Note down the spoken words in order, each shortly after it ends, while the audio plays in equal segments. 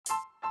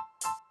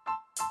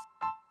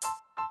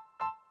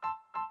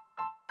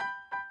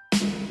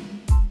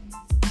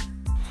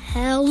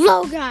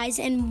Hello guys,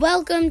 and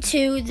welcome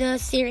to the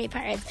Theory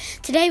Pirates.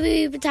 Today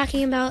we will be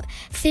talking about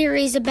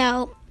theories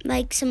about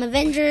like some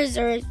Avengers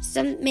or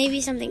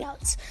maybe something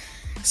else.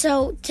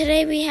 So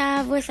today we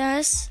have with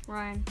us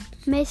Ryan,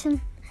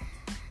 Mason.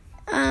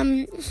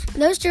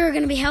 Those two are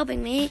going to be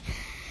helping me.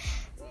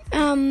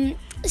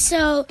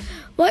 So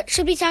what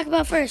should we talk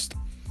about first?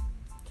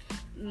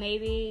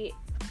 maybe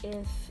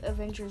if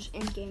Avengers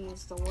Endgame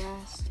is the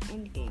last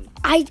Endgame.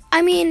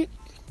 I mean,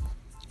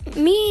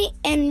 me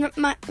and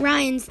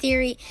Ryan's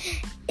theory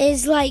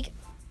is like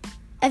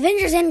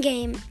Avengers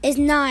Endgame is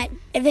not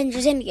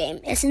Avengers Endgame.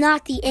 It's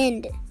not the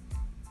end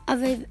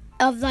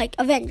of like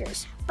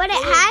Avengers. But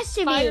it has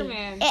to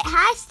Spider-Man. be. It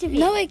has to be.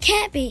 No, it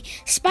can't be.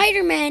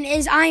 Spider-Man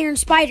is Iron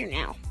Spider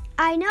now.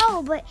 I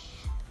know, but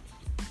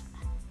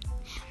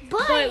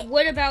But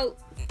what about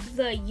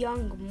the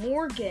young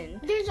Morgan?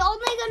 there's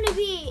only going to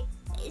be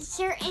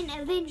certain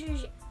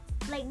Avengers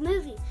like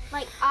movies,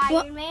 like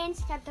Iron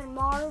Man's, Captain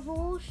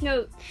Marvel's.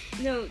 No,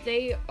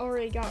 they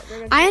already got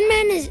rid of Iron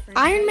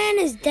the Man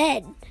is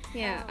dead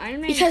Yeah,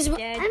 Iron Man because is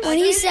dead. when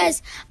he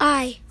says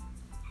I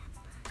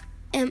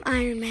am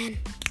Iron Man.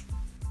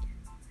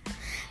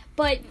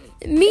 But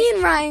Me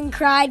and Ryan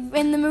cried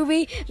in the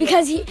movie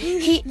because he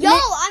Yo,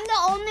 I'm the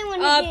only one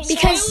who didn't.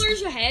 because-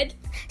 spoilers ahead.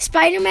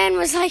 Spider-Man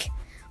was like,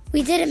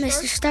 "We did it,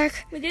 Mr.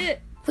 Stark. We did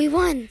it. We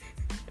won."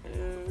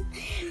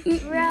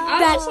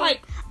 I was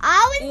like,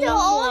 I was the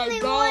Oh my only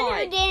God. one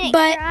who didn't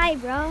But- cry,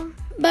 bro.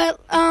 But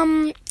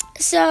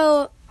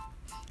so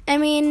I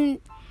mean,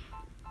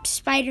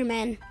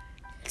 Spider-Man.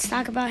 Let's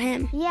talk about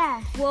him.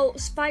 Yeah. well,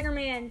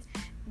 Spider-Man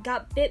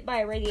got bit by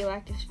a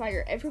radioactive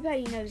spider.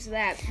 Everybody knows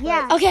that. But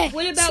Yeah. Okay.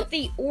 What about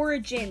the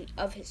origin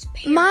of his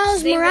parents?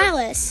 Miles They were-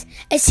 Morales?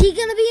 Is he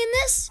gonna be in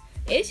this?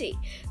 Is he?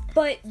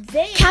 But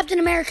they. Captain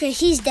America,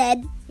 he's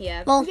dead.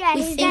 Yeah. Well, Yeah,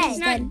 we he's think dead. he's He's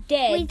dead. not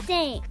dead. We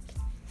think.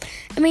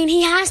 I mean,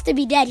 he has to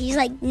be dead. He's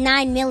like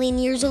 9 million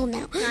years old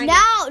now.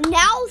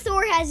 Now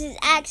Thor has his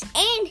axe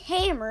and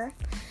hammer.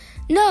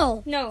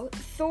 No, No,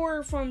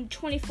 Thor from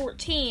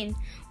 2014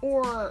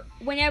 or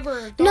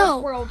whenever Dark No.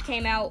 World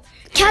came out.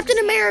 Captain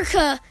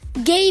America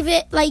gave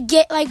it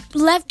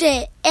left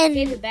it and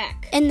Gave it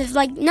back.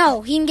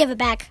 no, he didn't give it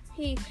back.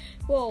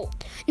 Well,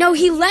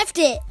 He left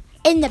it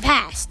in the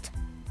past.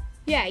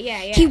 yeah.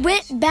 He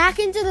went back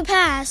into the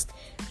past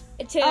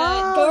to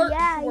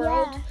Dark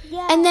World.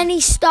 Yeah. and then he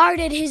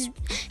started his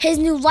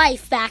new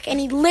life back and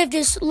he lived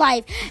his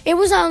life. It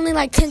was only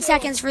like 10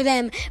 seconds for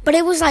them, but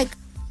it was like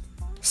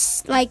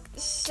 70,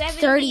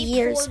 30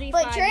 years. 45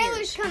 But trailers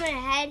years. coming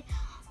ahead.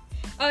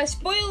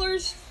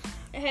 Spoilers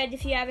ahead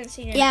if you haven't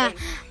seen it. yeah.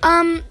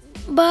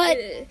 But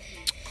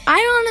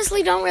I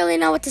honestly don't really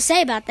know what to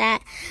say about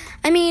that.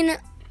 I mean,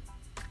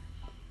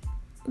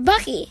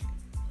 Bucky,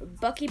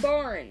 Bucky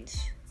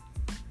Barnes.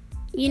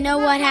 you know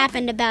what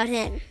happened about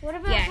him. What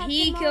about Yeah, Captain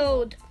he Marvel?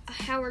 killed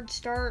Howard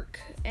Stark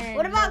and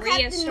What about Maria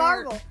Captain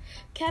Stark. Marvel?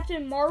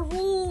 Captain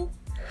Marvel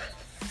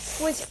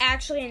was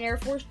actually an Air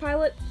Force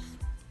pilot.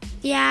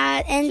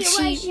 Yeah, and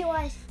She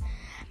was.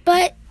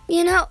 but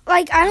you know,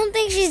 like I don't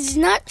think she's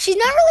not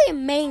really a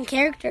main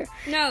character.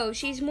 No,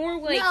 she's more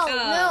like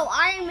No,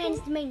 Iron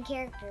Man's the main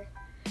character.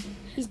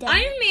 He's dead.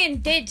 Iron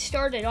Man did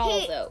start it all,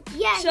 He- though.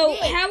 yeah, he So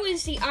did. how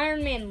is the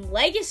Iron Man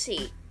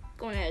legacy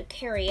going to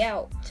carry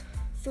out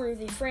through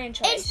the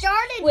franchise? It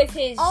started with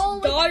his all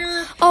with-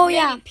 daughter. Oh, maybe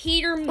yeah.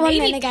 Peter. One Maybe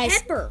minute, guys.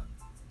 Pepper.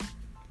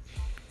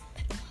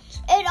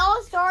 It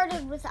all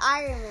started with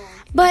Iron Man.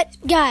 But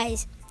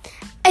guys,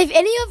 if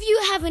any of you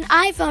have an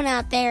iPhone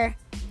out there,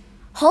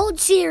 hold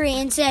Siri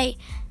and say,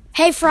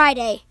 "Hey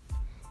Friday."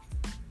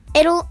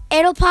 It'll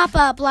pop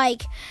up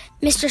like,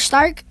 "Mr.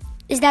 Stark,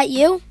 is that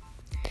you?"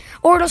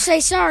 Or it'll say,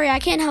 "Sorry, I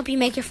can't help you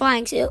make your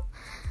flying suit."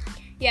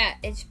 Yeah,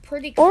 it's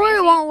pretty crazy. Or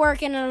it won't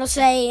work and it'll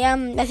say,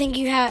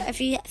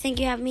 if you think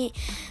you have me,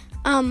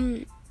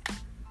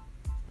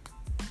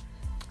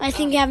 I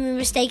think you have me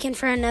mistaken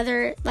for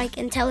another, like,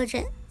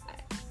 intelligent,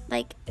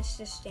 like, It's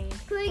just a Can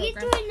we get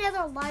program. to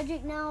another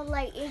logic now,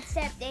 like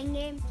except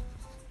Endgame?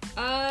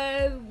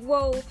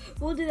 Well,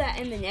 we'll do that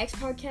in the next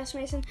podcast,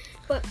 Mason.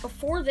 But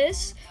before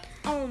this,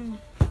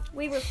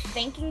 we were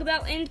thinking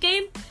about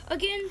Endgame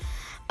again.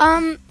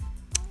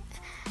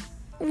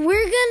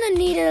 we're gonna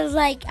need to,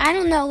 like, I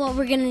don't know what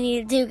we're gonna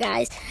need to do,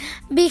 guys,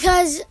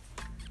 because,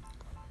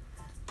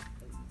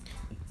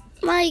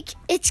 like,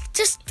 it's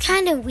just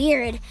kind of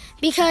weird,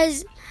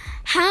 because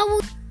how